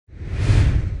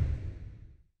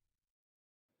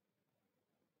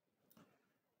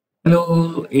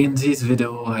Hello, in this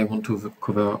video I want to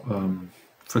cover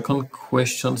frequent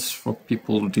questions for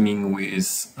people dealing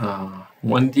with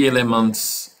 1D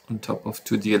elements on top of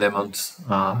 2D elements,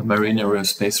 marine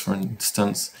aerospace for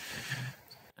instance,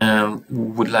 and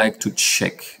would like to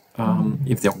check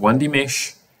if their 1D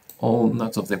mesh or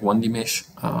not of the 1D mesh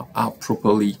are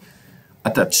properly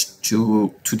attached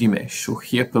to 2D mesh. So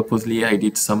here purposely I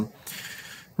did some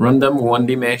random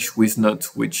 1D mesh with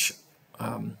nodes which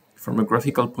from a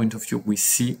graphical point of view, we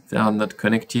see they are not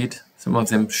connected. Some of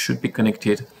them should be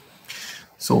connected.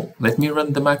 So let me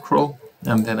run the macro,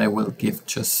 and then I will give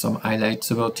just some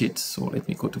highlights about it. So let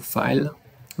me go to File,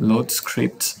 Load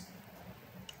Script.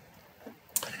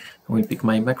 I will pick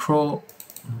my macros,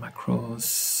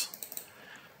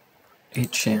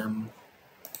 HM.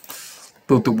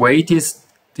 So the way it is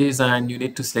designed, you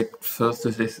need to select first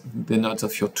the nodes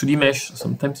of your 2D mesh.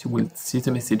 Sometimes you will see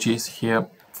the messages here.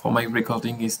 For my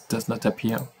recording, it does not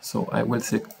appear, so I will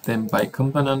select them by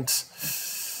component.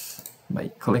 My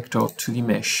collector 2D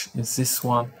mesh is this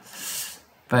one.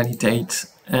 Validate,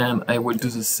 and I will do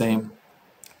the same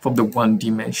for the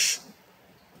 1D mesh.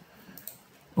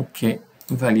 Okay,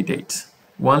 validate.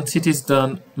 Once it is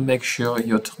done, make sure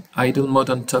your idle mode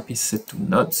on top is set to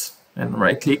nodes, and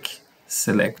right-click,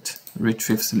 select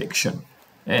Retrieve Selection.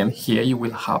 And here you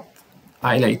will have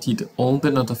highlighted all the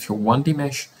nodes of your 1D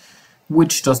mesh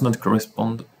which does not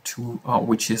correspond to,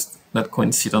 which is not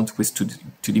coincident with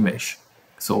 2D mesh.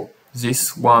 So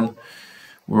this one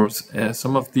was,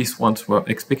 some of these ones were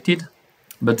expected,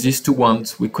 but these two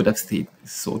ones we could have stayed.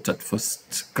 So at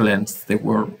first glance, they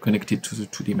were connected to the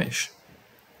 2D mesh.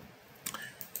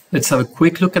 Let's have a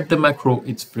quick look at the macro.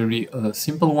 It's very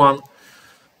simple one.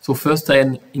 So first I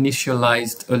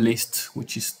initialized a list,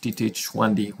 which is detached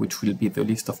 1D, which will be the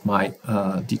list of my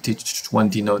detached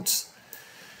 1D nodes.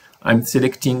 I'm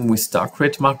selecting with dark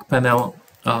red mark panel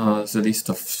the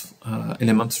list of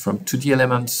elements from 2D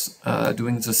elements,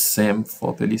 doing the same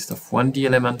for the list of 1D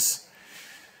elements.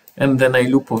 And then I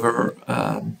loop over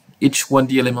each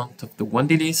 1D element of the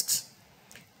 1D list.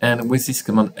 And with this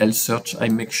command lsearch, I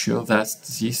make sure that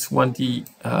this 1D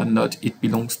node, it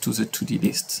belongs to the 2D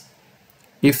list.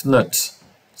 If not,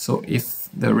 so if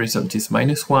the result is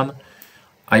 -1,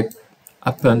 I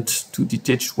append to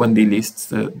detached 1D list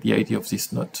the ID of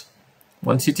this node.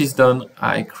 Once it is done,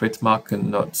 I create marker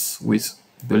nodes with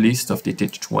the list of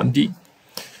detached 1D.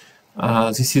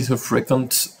 This is a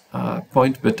frequent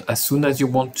point, but as soon as you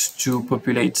want to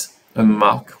populate a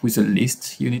mark with a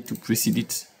list, you need to precede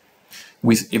it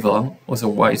with eval,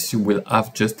 otherwise you will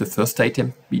have just the first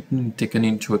item being taken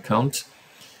into account.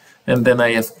 And then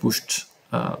I have pushed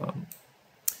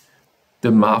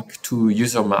the mark to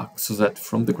user mark so that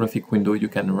from the graphic window you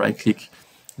can right-click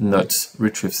Nodes,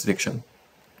 Retrieve Selection.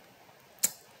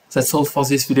 That's all for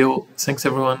this video. Thanks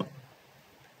everyone.